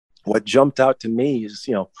what jumped out to me is,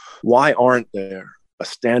 why aren't there a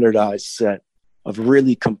standardized set of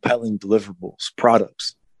really compelling deliverables,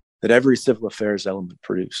 products that every civil affairs element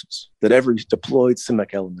produces, that every deployed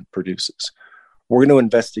CIMIC element produces? We're going to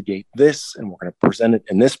investigate this and we're going to present it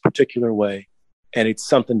in this particular way. And it's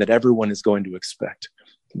something that everyone is going to expect.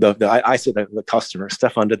 I say that the customers,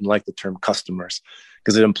 Stefan didn't like the term customers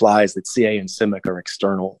because it implies that CA and CIMIC are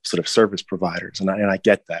external sort of service providers. And I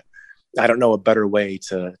get that. I don't know a better way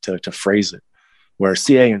to phrase it, where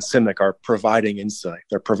CA and CIMIC are providing insight.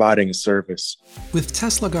 They're providing a service. With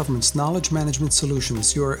Tesla Government's knowledge management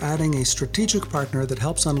solutions, you are adding a strategic partner that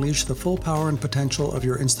helps unleash the full power and potential of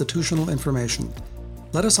your institutional information.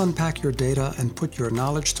 Let us unpack your data and put your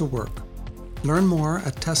knowledge to work. Learn more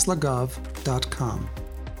at teslagov.com.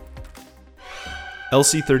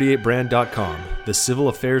 LC38brand.com, the civil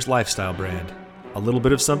affairs lifestyle brand. A little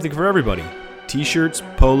bit of something for everybody. T-shirts,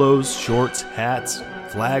 polos, shorts, hats,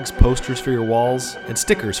 flags, posters for your walls, and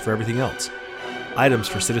stickers for everything else. Items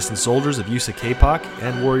for citizen soldiers of USA CAPOC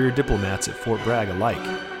and warrior diplomats at Fort Bragg alike.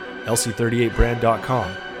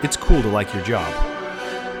 LC38brand.com. It's cool to like your job.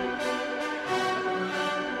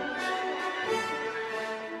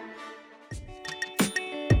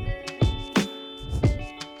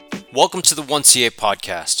 Welcome to the 1CA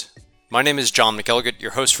podcast. My name is John McElligott,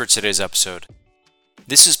 your host for today's episode.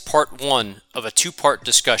 This is part one of a two-part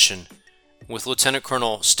discussion with Lieutenant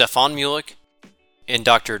Colonel Stefan Mulek and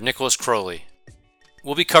Dr. Nicholas Crowley.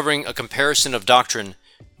 We'll be covering a comparison of doctrine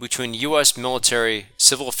between U.S. military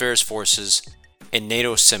civil affairs forces and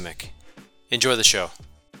NATO CIMIC. Enjoy the show.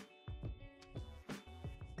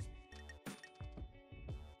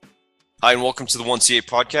 Hi, and welcome to the 1CA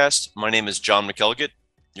podcast. My name is John McElligott,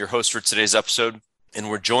 your host for today's episode, and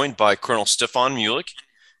we're joined by Colonel Stefan Mulek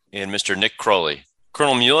and Mr. Nick Crowley.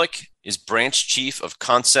 Colonel Mulek is Branch Chief of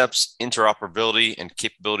Concepts, Interoperability, and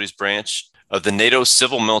Capabilities Branch of the NATO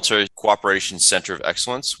Civil Military Cooperation Center of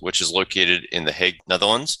Excellence, which is located in The Hague,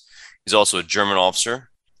 Netherlands. He's also a German officer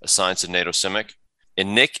assigned to NATO CIMIC.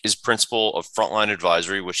 And Nick is Principal of Frontline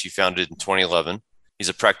Advisory, which he founded in 2011. He's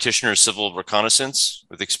a practitioner of civil reconnaissance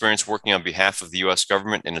with experience working on behalf of the U.S.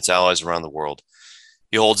 government and its allies around the world.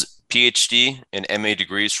 He holds PhD and MA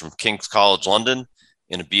degrees from King's College London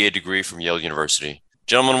and a BA degree from Yale University.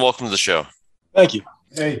 Gentlemen, welcome to the show. Thank you.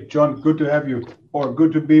 Hey, John, good to have you, or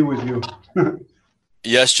good to be with you.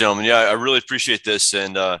 Yes, gentlemen. Yeah, I really appreciate this.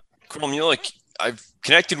 And Colonel Mulek, I've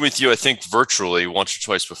connected with you, I think, virtually once or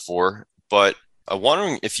twice before, but I'm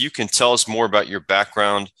wondering if you can tell us more about your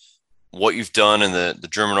background, what you've done in the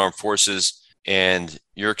German Armed Forces, and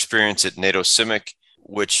your experience at NATO CIMIC,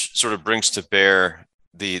 which sort of brings to bear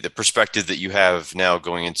the perspective that you have now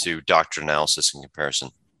going into doctrine analysis and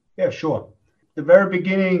comparison. Yeah, sure. The very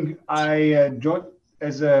beginning, I joined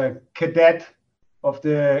as a cadet of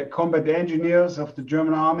the combat engineers of the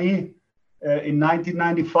German Army in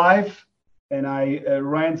 1995, and I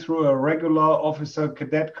ran through a regular officer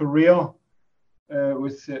cadet career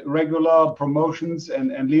with regular promotions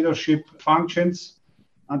and leadership functions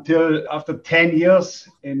until after 10 years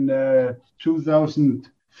in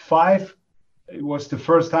 2005. It was the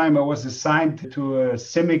first time I was assigned to a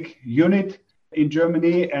CIMIC unit in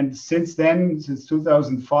Germany. And since then, since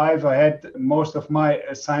 2005, I had most of my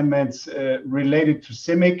assignments related to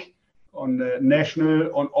CIMIC on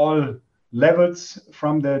national, on all levels,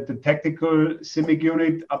 from the tactical CIMIC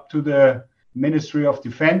unit up to the Ministry of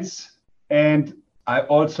Defense. And I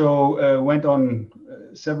also went on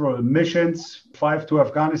several missions, 5 to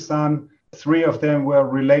Afghanistan. 3 of them were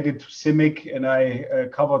related to CIMIC, and I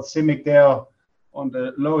covered CIMIC there on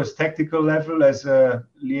the lowest tactical level as a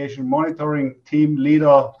liaison monitoring team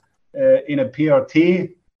leader in a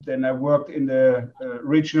PRT. Then I worked in the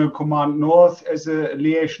Regional Command North as a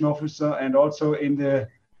liaison officer and also in the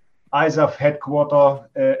ISAF headquarter,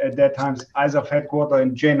 at that time ISAF headquarter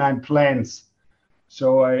in J9 Plans.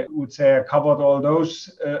 So I would say I covered all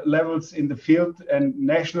those levels in the field and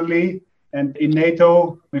nationally. And in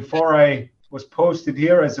NATO, before I was posted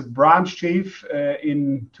here as a branch chief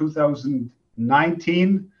in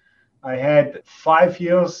 2019, I had 5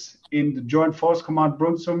 years in the Joint Force Command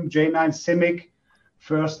Brunssum, J9 CIMIC,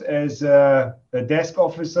 first as a desk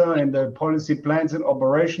officer in the Policy Plans and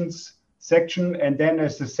Operations section, and then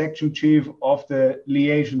as the section chief of the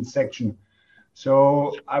liaison section.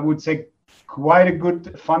 So I would say quite a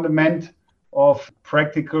good fundament of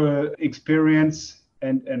practical experience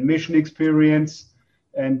and mission experience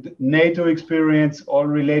and NATO experience, all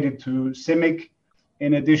related to CIMIC.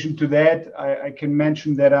 In addition to that, I can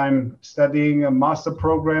mention that I'm studying a master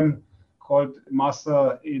program called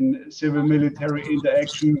Master in Civil Military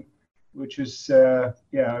Interaction which is a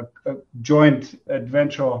joint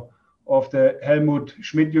adventure of the Helmut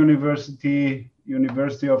Schmidt University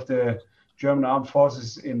of the German Armed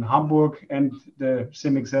Forces in Hamburg, and the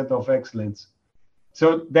CIMIC Center of Excellence.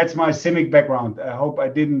 So that's my CIMIC background. I hope I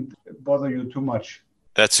didn't bother you too much.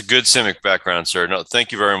 That's a good CIMIC background, sir. No,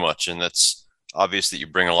 thank you very much. And that's obvious that you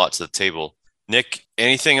bring a lot to the table. Nick,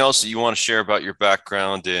 anything else that you want to share about your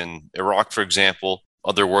background in Iraq, for example,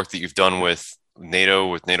 other work that you've done with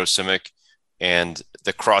NATO CIMIC, and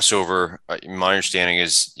the crossover? My understanding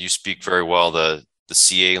is you speak very well the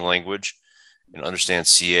CA language and understand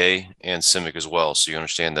CA and CIMIC as well. So you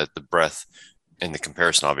understand that the breadth and the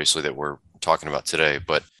comparison, obviously, that we're talking about today.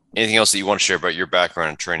 But anything else that you want to share about your background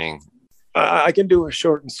and training? I can do it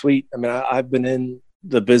short and sweet. I mean, I've been in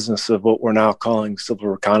the business of what we're now calling civil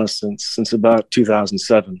reconnaissance since about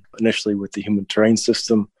 2007, initially with the Human Terrain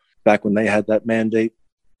System, back when they had that mandate.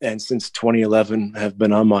 And since 2011, have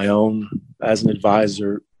been on my own as an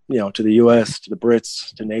advisor, to the US, to the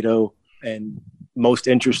Brits, to NATO, and most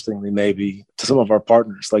interestingly, maybe to some of our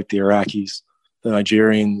partners like the Iraqis, the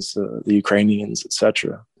Nigerians, the Ukrainians, et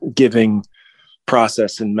cetera, giving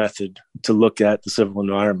process and method to look at the civil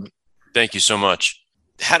environment. Thank you so much.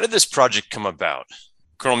 How did this project come about?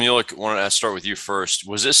 Colonel Muehlek, I wanted to start with you first.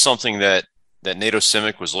 Was this something that NATO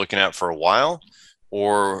CIMIC was looking at for a while?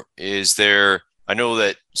 Or is there, I know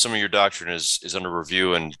that some of your doctrine is under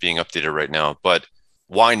review and being updated right now, but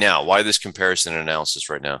why now? Why this comparison and analysis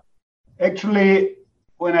right now? Actually,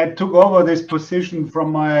 when I took over this position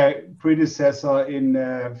from my predecessor in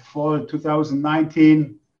fall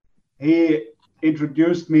 2019, he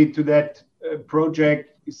introduced me to that project.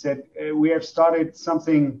 He said, we have started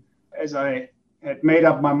something, as I had made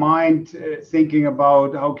up my mind, thinking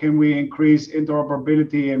about how can we increase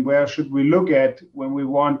interoperability and where should we look at when we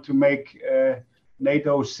want to make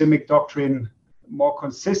NATO CIMIC doctrine more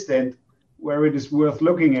consistent, where it is worth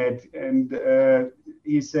looking at. And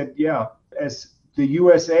he said, as the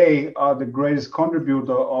USA are the greatest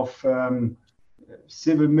contributor of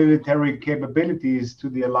civil military capabilities to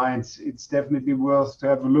the alliance, it's definitely worth to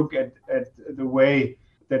have a look at the way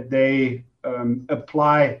that they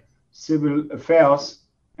apply civil affairs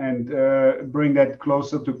and bring that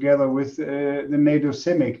closer together with the NATO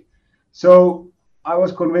CIMIC. So I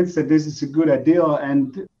was convinced that this is a good idea,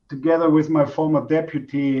 and together with my former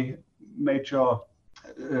deputy, Major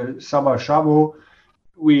Saba Shabo,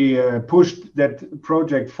 we pushed that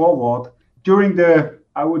project forward during the,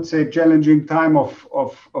 I would say, challenging time of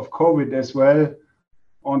COVID as well,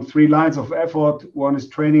 on three lines of effort. One is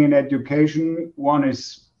training and education, one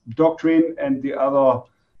is doctrine, and the other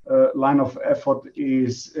line of effort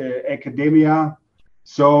is academia.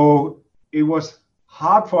 So it was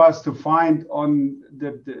hard for us to find on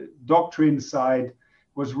the doctrine side, it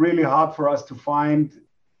was really hard for us to find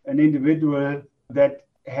an individual that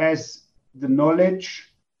has the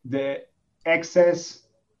knowledge, the access,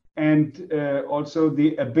 and also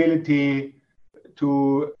the ability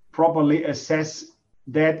to properly assess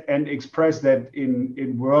that and express that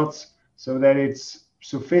in words so that it's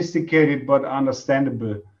sophisticated but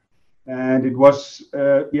understandable. And it was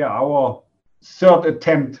our third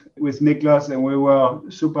attempt with Niklas, and we were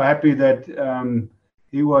super happy that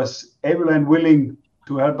he was able and willing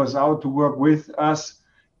to help us out, to work with us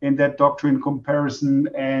in that doctrine comparison.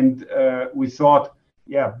 And we thought,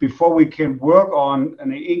 before we can work on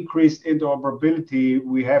an increased interoperability,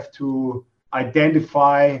 we have to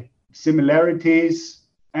identify similarities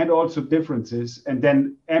and also differences, and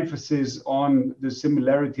then emphasis on the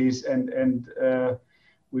similarities. And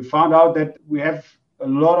we found out that we have a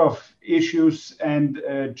lot of issues and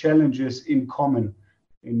challenges in common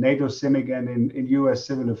in NATO CIMIC and in US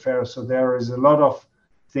civil affairs. So there is a lot of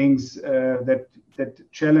things that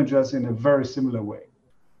challenge us in a very similar way.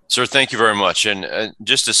 Sir, thank you very much. And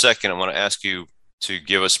just a second, I want to ask you to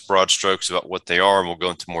give us broad strokes about what they are, and we'll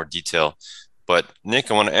go into more detail. But Nick,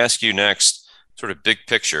 I want to ask you next, sort of big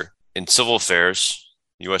picture. In civil affairs,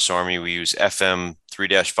 U.S. Army, we use FM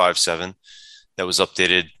 3-57. That was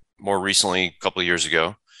updated more recently, a couple of years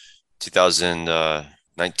ago,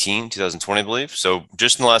 2019, 2020, I believe. So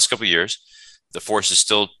just in the last couple of years, the force is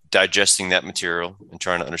still digesting that material and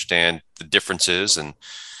trying to understand the differences and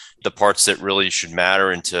the parts that really should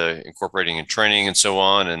matter into incorporating in training and so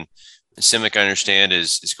on. And CIMIC, I understand,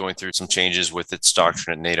 is going through some changes with its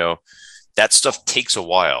doctrine at NATO. That stuff takes a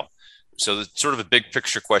while. So it's sort of a big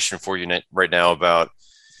picture question for you right now about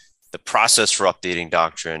the process for updating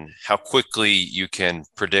doctrine, how quickly you can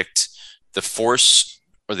predict the force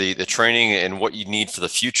or the training and what you need for the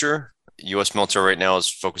future. U.S. military right now is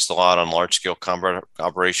focused a lot on large-scale combat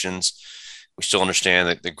operations. We still understand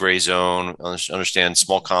that the gray zone, understand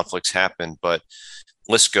small conflicts happen, but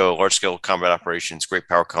LSCO, large scale combat operations, great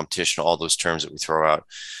power competition, all those terms that we throw out.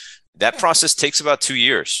 That process takes about 2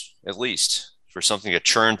 years, at least, for something to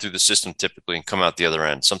churn through the system typically and come out the other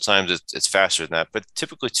end. Sometimes it's faster than that, but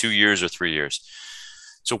typically 2 years or 3 years.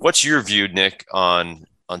 So what's your view, Nick, on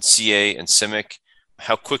CA and CIMIC,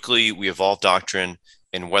 how quickly we evolve doctrine,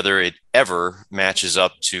 and whether it ever matches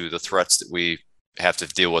up to the threats that we have to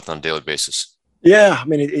deal with on a daily basis? Yeah, I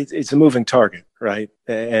mean, it's a moving target, right?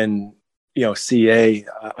 And, CA,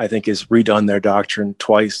 I think, has redone their doctrine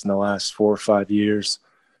twice in the last 4 or 5 years,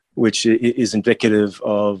 which is indicative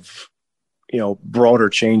of, broader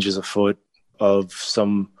changes afoot, of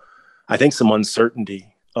some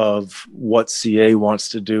uncertainty of what CA wants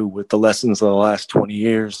to do with the lessons of the last 20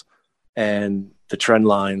 years and the trend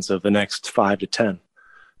lines of the next 5 to 10.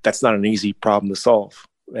 That's not an easy problem to solve.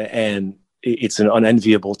 And it's an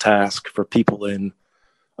unenviable task for people in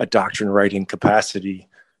a doctrine writing capacity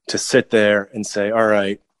to sit there and say, all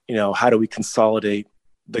right, how do we consolidate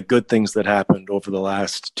the good things that happened over the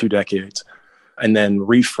last 2 decades and then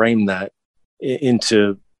reframe that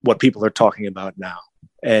into what people are talking about now?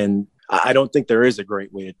 And I don't think there is a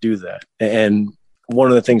great way to do that. And one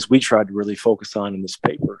of the things we tried to really focus on in this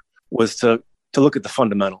paper was to look at the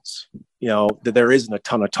fundamentals. That there isn't a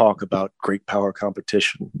ton of talk about great power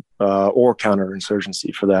competition or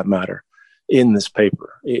counterinsurgency, for that matter, in this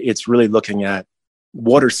paper. It's really looking at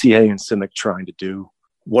what are CA and CIMIC trying to do,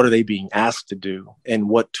 what are they being asked to do, and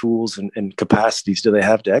what tools and capacities do they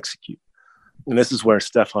have to execute. And this is where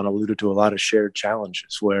Stefan alluded to a lot of shared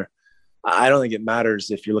challenges, where I don't think it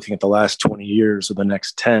matters if you're looking at the last 20 years or the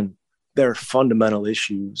next 10. There are fundamental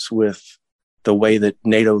issues with the way that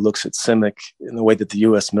NATO looks at CIMIC and the way that the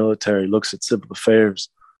U.S. military looks at civil affairs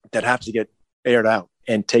that have to get aired out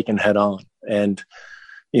and taken head on. And,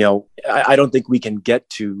 I don't think we can get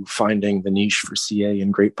to finding the niche for CA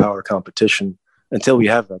in great power competition until we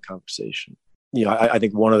have that conversation. I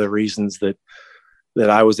think one of the reasons that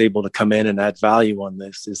I was able to come in and add value on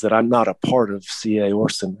this is that I'm not a part of CA or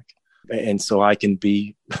CIMIC. And so I can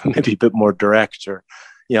be maybe a bit more direct, or,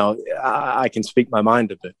 I can speak my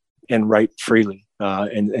mind a bit and write freely.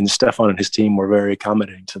 And Stefan and his team were very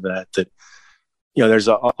accommodating to that, there's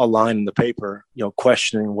a line in the paper,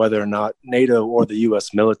 questioning whether or not NATO or the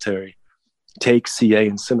U.S. military take CA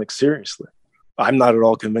and CIMIC seriously. I'm not at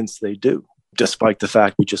all convinced they do, despite the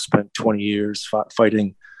fact we just spent 20 years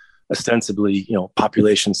fighting ostensibly,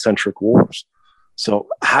 population-centric wars. So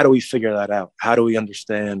how do we figure that out? How do we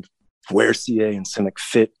understand where CA and CIMIC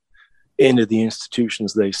fit into the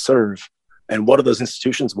institutions they serve? And what do those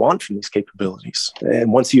institutions want from these capabilities?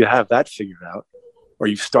 And once you have that figured out, or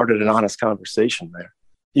you've started an honest conversation there,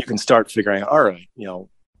 you can start figuring out, all right,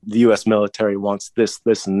 the U.S. military wants this,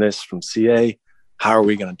 this, and this from CA. How are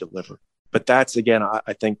we going to deliver? But that's, again,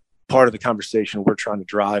 I think part of the conversation we're trying to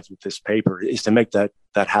drive with this paper is to make that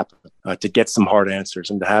happen, to get some hard answers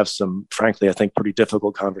and to have some, frankly, I think pretty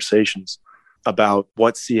difficult conversations about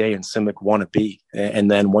what CA and CIMIC want to be. And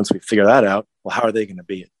then once we figure that out, well, how are they going to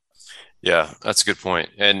be it? Yeah, that's a good point.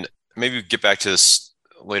 And maybe we'll get back to this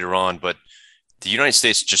later on, but the United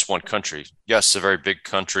States is just one country. Yes, a very big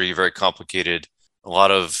country, very complicated, a lot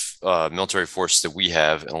of military force that we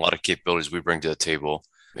have and a lot of capabilities we bring to the table.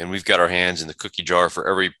 And we've got our hands in the cookie jar for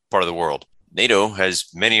every part of the world. NATO has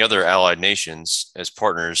many other allied nations as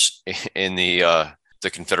partners in the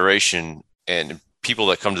Confederation and people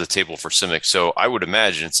that come to the table for CIMIC. So I would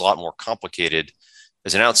imagine it's a lot more complicated.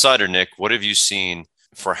 As an outsider, Nick, what have you seen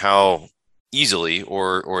for how easily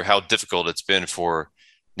or how difficult it's been for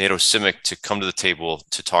NATO CIMIC to come to the table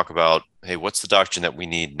to talk about, hey, what's the doctrine that we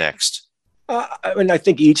need next? I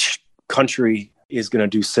think each country is going to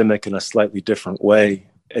do CIMIC in a slightly different way.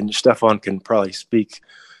 And Stefan can probably speak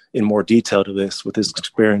in more detail to this with his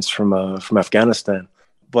experience from Afghanistan.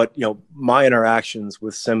 But, my interactions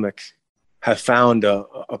with CIMIC have found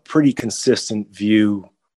a pretty consistent view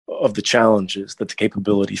of the challenges that the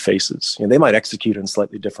capability faces. They might execute in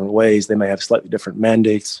slightly different ways. They may have slightly different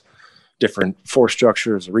mandates, different force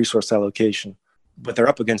structures, resource allocation, but they're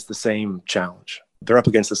up against the same challenge. They're up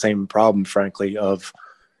against the same problem, frankly, of,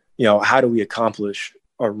 how do we accomplish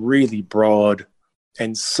a really broad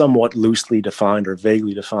and somewhat loosely defined or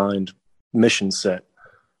vaguely defined mission set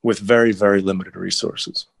with very, very limited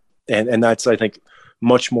resources. And that's, I think,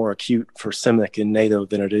 much more acute for CIMIC in NATO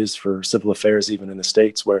than it is for civil affairs, even in the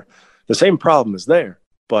States, where the same problem is there,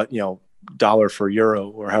 but, dollar for euro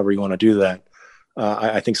or however you want to do that.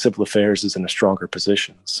 I think civil affairs is in a stronger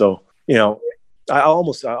position. So,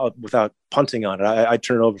 without punting on it, I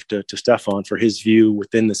turn it over to Stefan for his view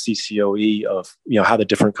within the CCOE of how the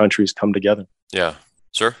different countries come together. Yeah,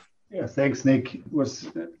 sir. Yeah, thanks, Nick. It was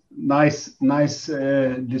nice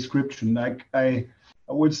description. I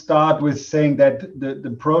would start with saying that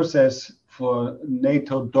the process for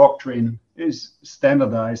NATO doctrine is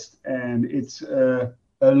standardized, and it's a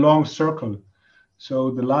long circle.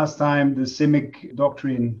 So the last time the CIMIC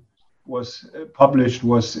doctrine was published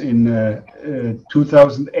was in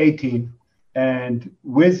 2018, and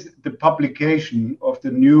with the publication of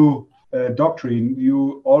the new doctrine,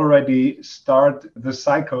 you already start the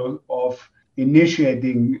cycle of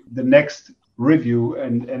initiating the next review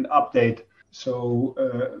and update. So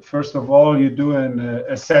first of all, you do an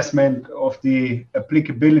assessment of the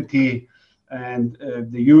applicability and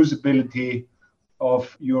the usability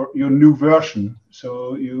of your new version.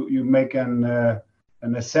 So you make an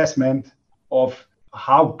assessment of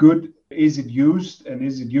how good is it used, and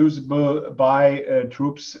is it usable by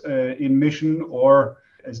troops in mission, or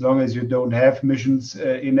as long as you don't have missions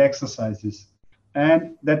in exercises.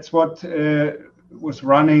 And that's what was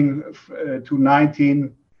running to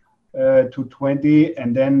 19 to 20.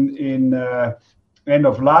 And then in end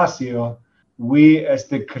of last year, we, as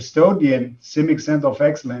the custodian, CIMIC Center of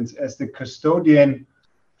Excellence, as the custodian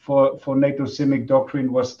for NATO CIMIC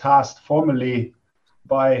doctrine, was tasked formally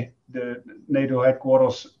by the NATO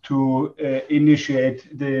headquarters to initiate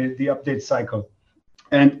the update cycle.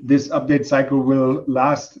 And this update cycle will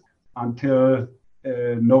last until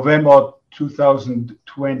November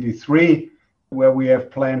 2023, where we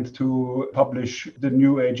have planned to publish the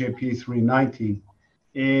new AJP 319.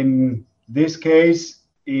 In this case,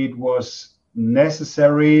 it was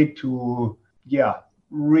necessary to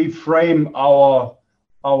reframe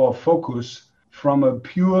our focus from a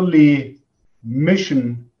purely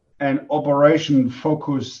mission and operation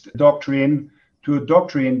focused doctrine to a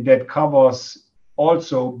doctrine that covers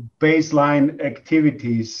also baseline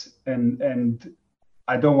activities, and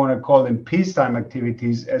I don't want to call them peacetime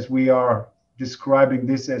activities, as we are describing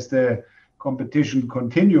this as the competition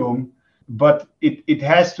continuum, but it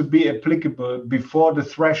has to be applicable before the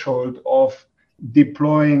threshold of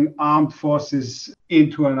deploying armed forces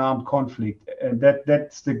into an armed conflict. And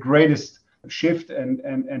that's the greatest shift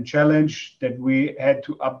and challenge, that we had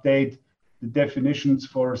to update the definitions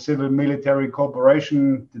for civil-military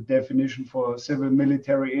cooperation, the definition for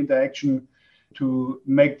civil-military interaction, to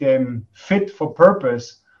make them fit for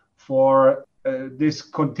purpose for this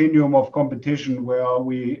continuum of competition where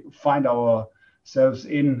we find ourselves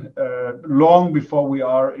in long before we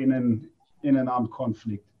are in an armed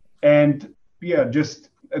conflict. And just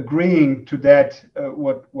agreeing to that,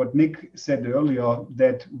 what Nick said earlier,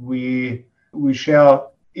 that we share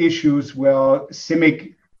issues where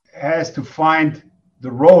CIMIC has to find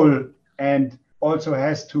the role and also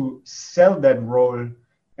has to sell that role,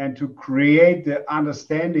 and to create the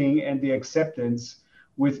understanding and the acceptance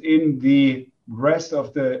within the rest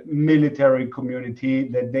of the military community,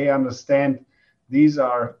 that they understand these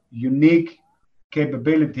are unique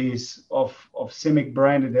capabilities of CIMIC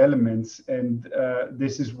branded elements, and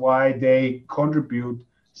this is why they contribute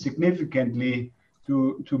significantly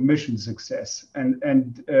to mission success.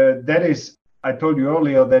 And that is, I told you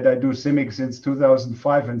earlier that I do CIMIC since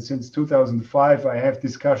 2005, and since 2005 I have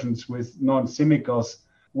discussions with non-CIMICers.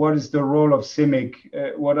 What is the role of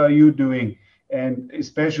CIMIC? What are you doing? And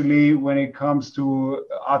especially when it comes to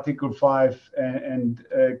Article 5 and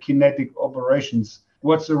kinetic operations,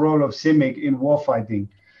 what's the role of CIMIC in warfighting?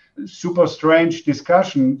 Super strange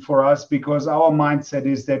discussion for us, because our mindset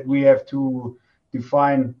is that we have to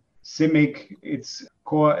define CIMIC, its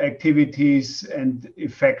core activities and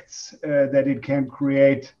effects that it can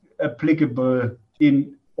create, applicable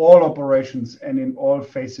in all operations and in all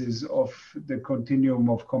phases of the continuum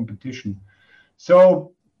of competition.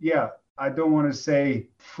 So, I don't want to say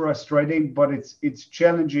frustrating, but it's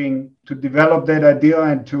challenging to develop that idea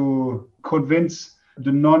and to convince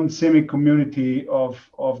the non-CIMIC community of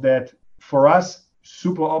that. For us,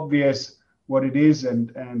 super obvious what it is,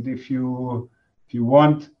 and if you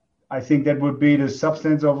want, I think that would be the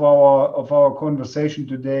substance of our conversation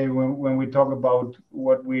today when we talk about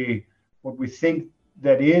what we think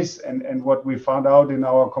that is, and what we found out in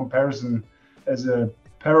our comparison as a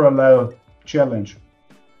parallel challenge.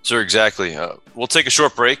 Sir, exactly. We'll take a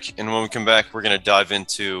short break, and when we come back, we're going to dive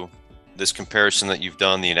into this comparison that you've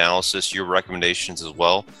done, the analysis, your recommendations as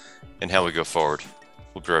well, and how we go forward.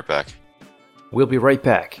 We'll be right back. We'll be right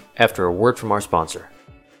back after a word from our sponsor.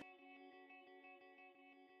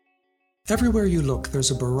 Everywhere you look, there's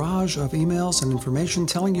a barrage of emails and information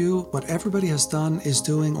telling you what everybody has done, is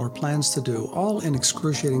doing, or plans to do, all in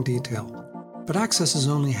excruciating detail. But access is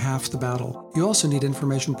only half the battle. You also need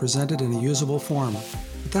information presented in a usable form.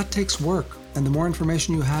 But that takes work, and the more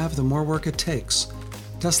information you have, the more work it takes.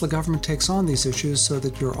 Tesla Government takes on these issues so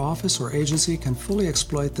that your office or agency can fully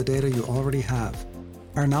exploit the data you already have.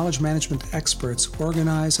 Our knowledge management experts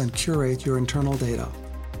organize and curate your internal data.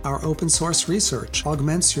 Our open source research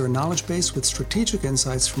augments your knowledge base with strategic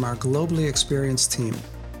insights from our globally experienced team.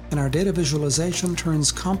 And our data visualization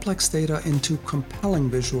turns complex data into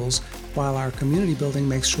compelling visuals, while our community building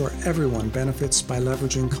makes sure everyone benefits by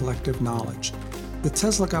leveraging collective knowledge. With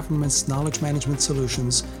Tesla Government's knowledge management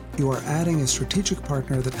solutions, you are adding a strategic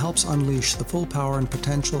partner that helps unleash the full power and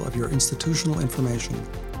potential of your institutional information.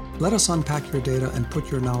 Let us unpack your data and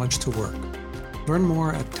put your knowledge to work. Learn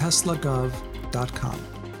more at teslagov.com.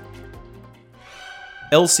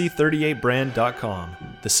 LC38brand.com,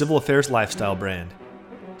 the civil affairs lifestyle brand.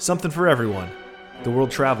 Something for everyone. The world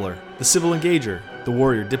traveler, the civil engager, the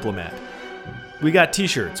warrior diplomat. We got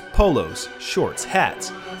t-shirts, polos, shorts,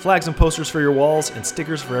 hats, flags and posters for your walls, and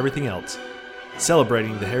stickers for everything else.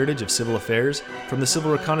 Celebrating the heritage of civil affairs, from the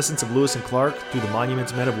civil reconnaissance of Lewis and Clark through the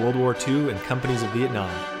monuments men of World War II and companies of Vietnam.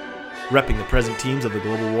 Repping the present teams of the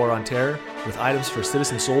global war on terror, with items for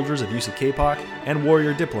citizen soldiers of USAC KPOC and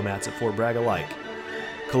warrior diplomats at Fort Bragg alike.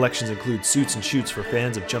 Collections include suits and shoots for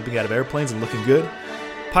fans of jumping out of airplanes and looking good,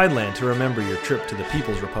 Pineland to remember your trip to the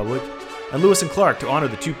People's Republic, and Lewis and Clark to honor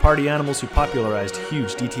the two party animals who popularized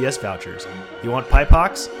huge DTS vouchers. You want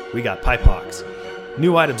Pipox? We got Pipox.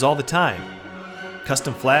 New items all the time.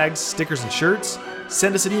 Custom flags, stickers, and shirts?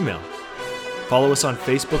 Send us an email. Follow us on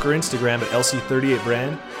Facebook or Instagram at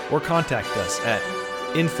LC38brand, or contact us at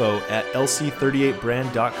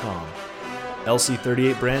info@lc38brand.com.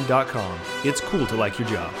 LC38brand.com. It's cool to like your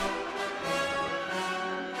job.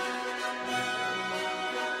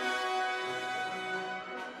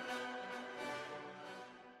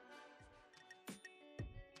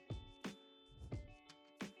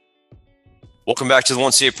 Welcome back to the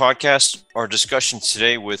 1CA podcast. Our discussion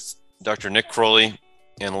today with Dr. Nick Crowley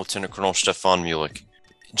and Lieutenant Colonel Stefan Muehlek.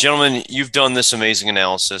 Gentlemen, you've done this amazing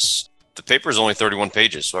analysis. The paper is only 31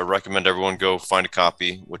 pages, so I recommend everyone go find a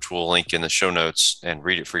copy, which we'll link in the show notes, and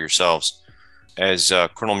read it for yourselves. As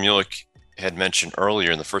Colonel Muehlek had mentioned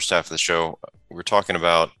earlier in the first half of the show, we were talking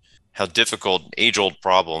about how difficult, age-old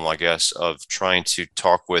problem, I guess, of trying to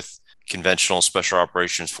talk with conventional special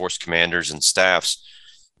operations force commanders and staffs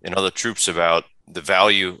and other troops about the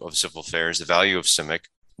value of civil affairs, the value of CIMIC.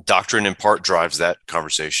 Doctrine in part drives that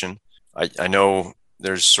conversation. I know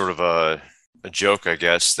there's sort of a joke, I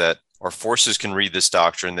guess, that our forces can read this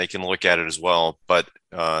doctrine, they can look at it as well, but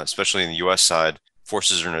especially in the U.S. side,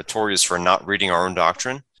 forces are notorious for not reading our own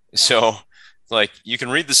doctrine. So, like, you can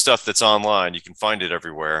read the stuff that's online, you can find it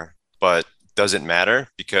everywhere, but does it matter?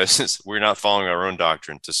 Because we're not following our own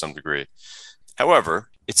doctrine to some degree. However,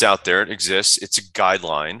 it's out there, it exists, it's a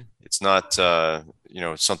guideline. It's not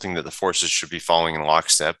something that the forces should be following in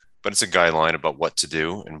lockstep, but it's a guideline about what to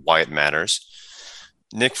do and why it matters.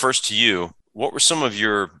 Nick, first to you, what were some of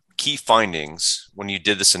your key findings when you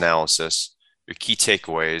did this analysis, your key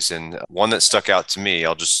takeaways? And one that stuck out to me,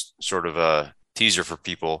 I'll just sort of a teaser for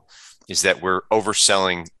people, is that we're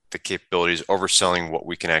overselling the capabilities, overselling what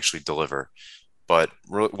we can actually deliver. But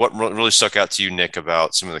what really stuck out to you, Nick,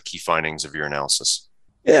 about some of the key findings of your analysis?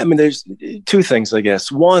 Yeah, I mean, there's two things, I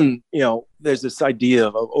guess. One, there's this idea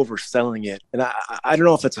of overselling it. And I don't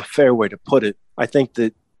know if that's a fair way to put it. I think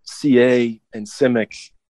that CA and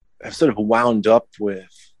CIMIC have sort of wound up with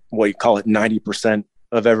what you call it 90%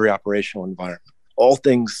 of every operational environment, all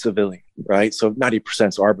things civilian, right? So 90%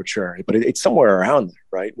 is arbitrary, but it's somewhere around there,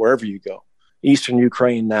 right? Wherever you go. Eastern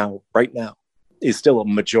Ukraine right now, is still a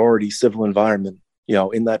majority civil environment,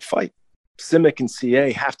 in that fight. CIMIC and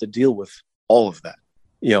CA have to deal with all of that.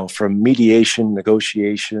 From mediation,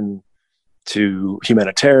 negotiation, to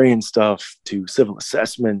humanitarian stuff, to civil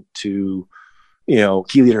assessment, to,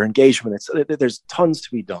 key leader engagement. There's tons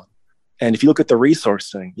to be done. And if you look at the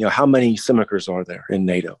resourcing, how many CIMICers are there in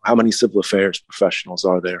NATO? How many civil affairs professionals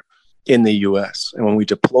are there in the US? And when we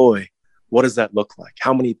deploy, what does that look like?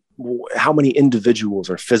 How many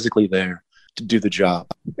individuals are physically there to do the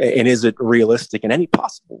job? And is it realistic in any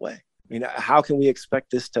possible way? I mean, how can we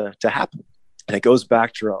expect this to happen? And it goes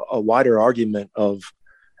back to a wider argument of,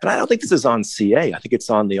 and I don't think this is on CA, I think it's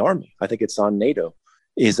on the Army, I think it's on NATO,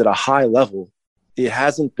 is at a high level, it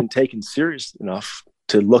hasn't been taken seriously enough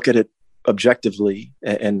to look at it objectively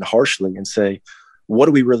and harshly and say, what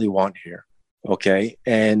do we really want here? Okay.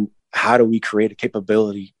 And how do we create a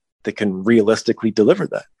capability that can realistically deliver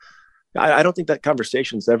that? I don't think that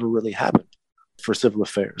conversation's ever really happened for civil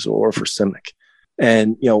affairs or for CIMIC.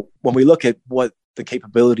 And, when we look at what the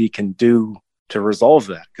capability can do to resolve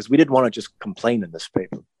that, because we didn't want to just complain in this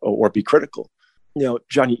paper or be critical.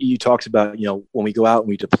 John, you talked about, when we go out and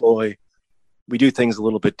we deploy, we do things a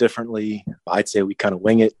little bit differently. I'd say we kind of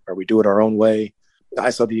wing it, or we do it our own way. I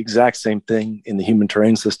saw the exact same thing in the human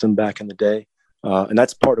terrain system back in the day. And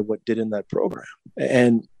that's part of what did in that program.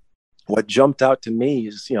 And what jumped out to me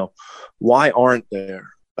is, why aren't there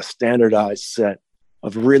a standardized set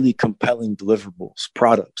of really compelling deliverables,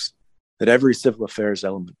 products that every civil affairs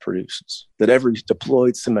element produces, that every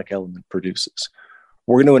deployed CIMIC element produces?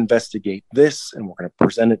 We're going to investigate this, and we're going to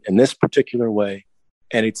present it in this particular way.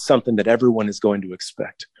 And it's something that everyone is going to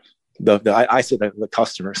expect. I say that the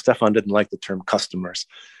customer, Stefan didn't like the term customers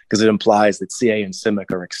because it implies that CA and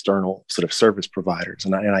CIMIC are external sort of service providers.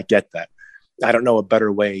 And I get that. I don't know a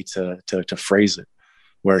better way to phrase it,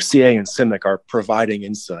 where CA and CIMIC are providing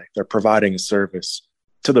insight. They're providing a service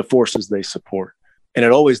to the forces they support. And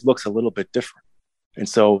it always looks a little bit different. And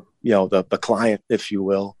so, the client, if you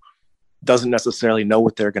will, doesn't necessarily know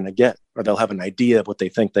what they're going to get, or they'll have an idea of what they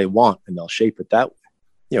think they want, and they'll shape it that way.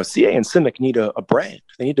 CA and CIMIC need a brand.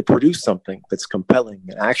 They need to produce something that's compelling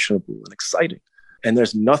and actionable and exciting. And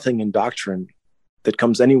there's nothing in doctrine that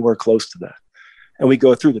comes anywhere close to that. And we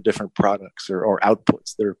go through the different products or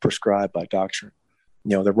outputs that are prescribed by doctrine.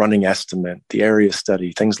 The running estimate, the area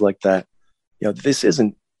study, things like that. This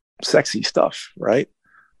isn't sexy stuff, right?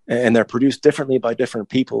 And they're produced differently by different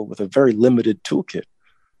people with a very limited toolkit.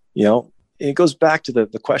 It goes back to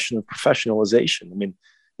the question of professionalization. I mean,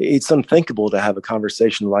 it's unthinkable to have a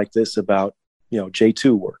conversation like this about,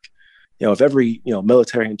 J2 work. If every,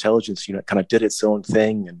 military intelligence unit kind of did its own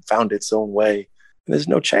thing and found its own way, there's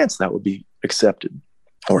no chance that would be accepted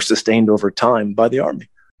or sustained over time by the Army.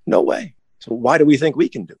 No way. So why do we think we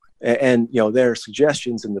can do it? And there are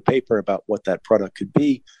suggestions in the paper about what that product could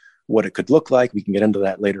be, what it could look like. We can get into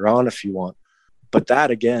that later on if you want. But that,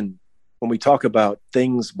 again, when we talk about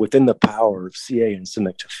things within the power of CA and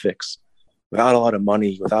CIMIC to fix, without a lot of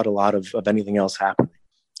money, without a lot of anything else happening,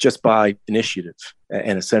 just by initiative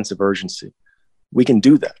and a sense of urgency, we can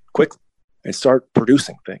do that quickly and start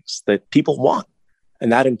producing things that people want.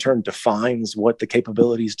 And that in turn defines what the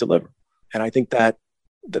capabilities deliver. And I think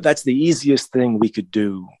that's the easiest thing we could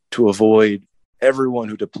do to avoid everyone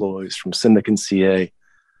who deploys from CIMIC and CA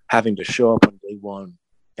having to show up on day one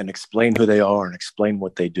and explain who they are and explain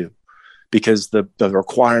what they do. Because the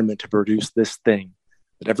requirement to produce this thing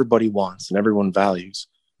that everybody wants and everyone values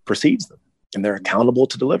precedes them, and they're accountable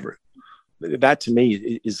to deliver it. That to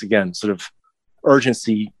me is, again, sort of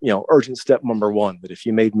urgency, urgent step number one, that if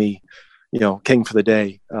you made me, king for the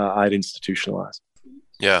day, I'd institutionalize.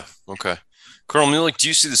 Yeah. Okay. Colonel Muehlich, do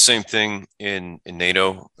you see the same thing in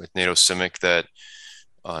NATO, with NATO CIMIC, that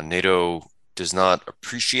NATO does not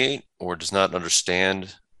appreciate or does not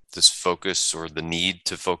understand this focus, or the need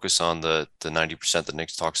to focus on the 90% that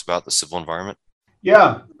Nick talks about, the civil environment?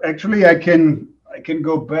 Yeah, actually, I can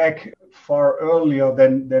go back far earlier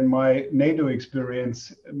than my NATO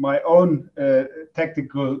experience. My own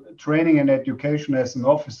tactical training and education as an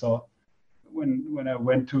officer, when I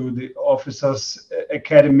went to the officers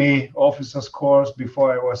academy, officers course,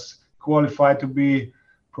 before I was qualified to be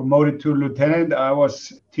promoted to lieutenant, I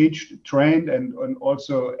was trained and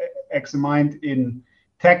also examined in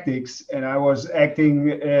tactics, and I was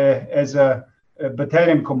acting as a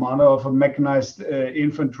battalion commander of a mechanized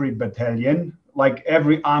infantry battalion, like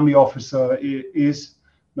every Army officer is,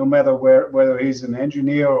 no matter whether he's an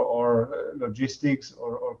engineer or logistics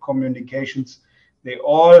or communications. They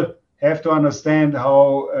all have to understand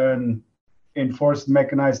how an enforced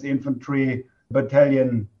mechanized infantry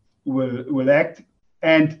battalion will act.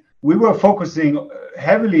 And we were focusing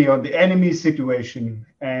heavily on the enemy situation.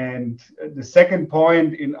 And the second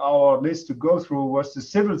point in our list to go through was the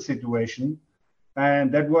civil situation.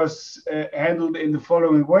 And that was handled in the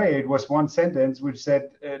following way. It was one sentence which said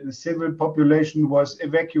the civil population was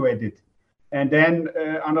evacuated. And then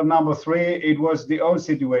under number 3, it was the own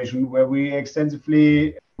situation, where we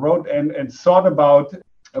extensively wrote and thought about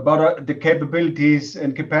the capabilities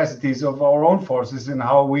and capacities of our own forces and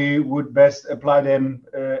how we would best apply them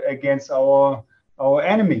against our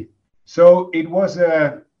enemy. So it was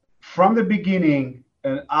from the beginning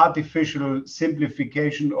an artificial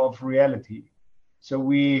simplification of reality. So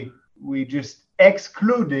we just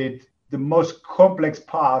excluded the most complex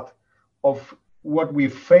part of what we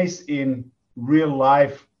face in real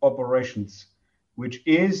life operations, which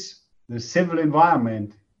is the civil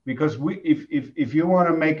environment. Because if you want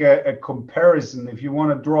to make a comparison, if you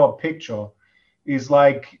want to draw a picture, is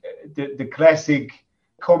like the classic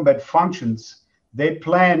combat functions. They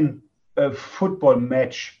plan a football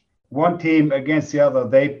match, one team against the other.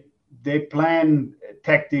 They they plan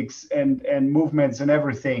tactics and movements and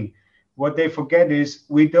everything. What they forget is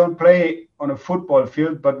we don't play on a football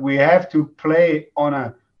field, but we have to play on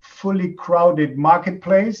a fully crowded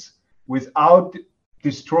marketplace without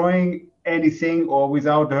destroying anything or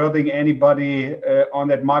without hurting anybody on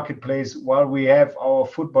that marketplace while we have our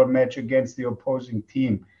football match against the opposing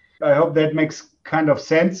team. I hope that makes kind of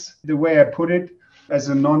sense, the way I put it, as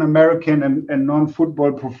a non-American and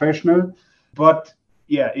non-football professional. But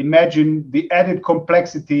yeah, imagine the added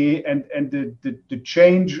complexity and the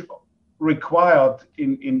change required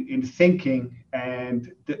in thinking,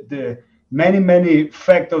 and the many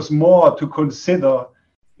factors more to consider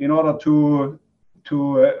in order to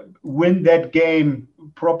win that game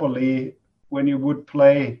properly when you would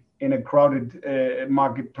play in a crowded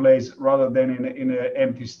marketplace rather than in an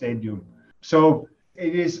empty stadium. So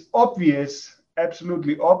it is obvious,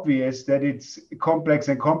 absolutely obvious, that it's complex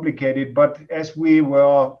and complicated, but as we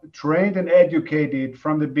were trained and educated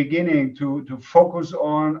from the beginning to focus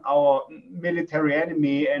on our military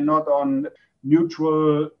enemy and not on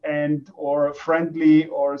neutral and or friendly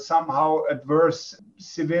or somehow adverse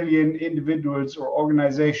civilian individuals or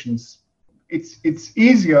organizations, it's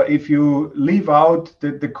easier if you leave out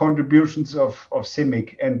the contributions of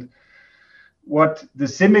CIMIC and what the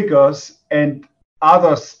CIMICers and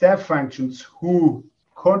other staff functions who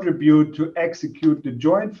contribute to execute the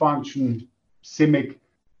joint function CIMIC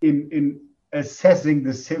in assessing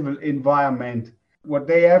the civil environment, what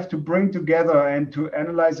they have to bring together and to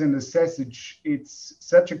analyze and assess it. It's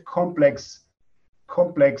such a complex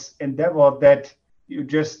endeavor that you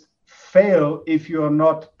just fail if you are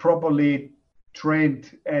not properly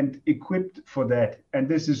trained and equipped for that. And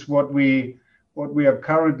this is what we are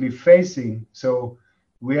currently facing. So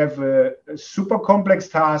we have a super complex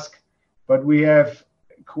task, but we have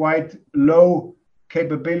quite low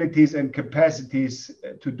capabilities and capacities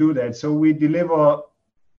to do that. So we deliver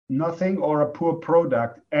nothing or a poor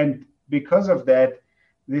product. And because of that,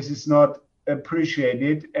 this is not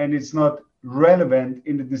appreciated and it's not relevant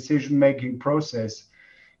in the decision-making process.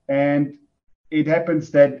 And it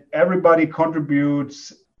happens that everybody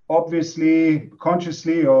contributes, obviously,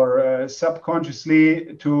 consciously or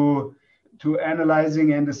subconsciously, to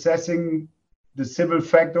analyzing and assessing the civil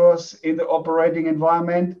factors in the operating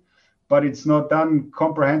environment, but it's not done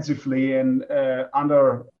comprehensively and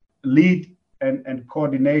under lead and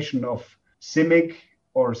coordination of CIMIC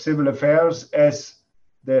or civil affairs as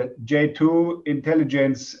the J2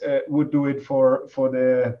 intelligence would do it for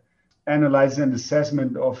the analysis and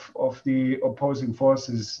assessment of the opposing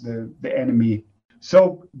forces, the enemy.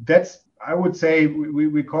 So that's, I would say,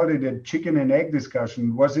 we call it a chicken and egg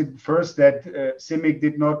discussion. Was it first that CIMIC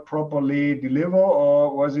did not properly deliver,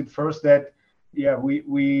 or was it first that,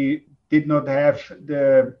 we did not have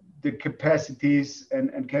the capacities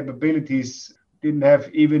and capabilities, didn't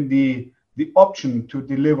have even the option to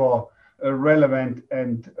deliver a relevant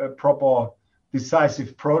and a proper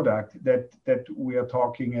decisive product that we are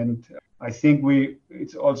talking. And I think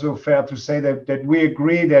it's also fair to say that we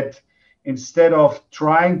agree that instead of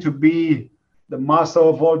trying to be the master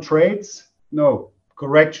of all trades,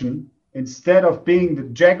 instead of being the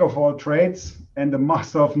jack of all trades and the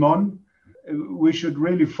master of none, we should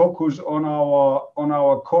really focus on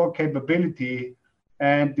our core capability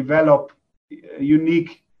and develop a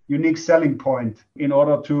unique selling point in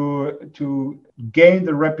order to gain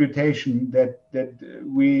the reputation that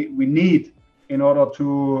we need in order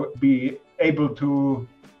to be able to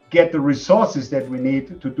get the resources that we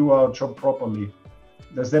need to do our job properly.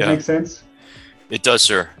 Does that make sense? It does,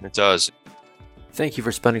 sir. It does. Thank you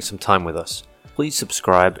for spending some time with us. Please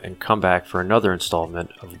subscribe and come back for another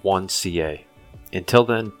installment of 1CA. Until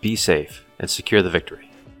then, be safe and secure the victory.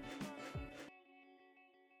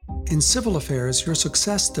 In civil affairs, your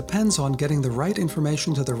success depends on getting the right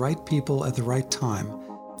information to the right people at the right time.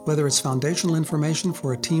 Whether it's foundational information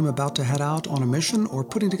for a team about to head out on a mission or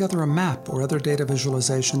putting together a map or other data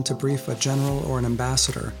visualization to brief a general or an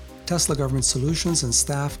ambassador, Tesla Government Solutions and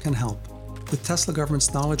staff can help. With Tesla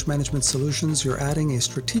Government's Knowledge Management Solutions, you're adding a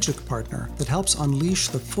strategic partner that helps unleash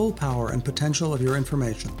the full power and potential of your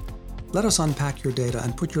information. Let us unpack your data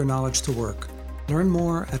and put your knowledge to work. Learn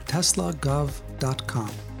more at teslagov.com.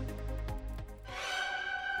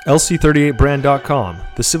 LC38brand.com,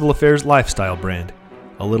 the civil affairs lifestyle brand.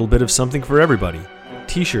 A little bit of something for everybody.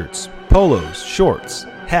 T-shirts, polos, shorts,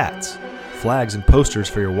 hats, flags and posters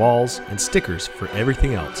for your walls, and stickers for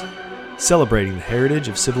everything else. Celebrating the heritage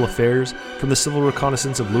of civil affairs from the civil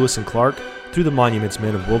reconnaissance of Lewis and Clark through the monuments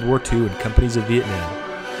men of World War II and companies of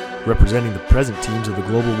Vietnam. Representing the present teams of the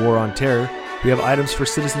global war on terror, we have items for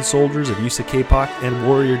citizen soldiers of USACAPOC and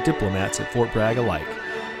warrior diplomats at Fort Bragg alike.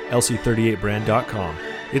 lc38brand.com.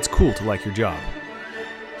 It's cool to like your job.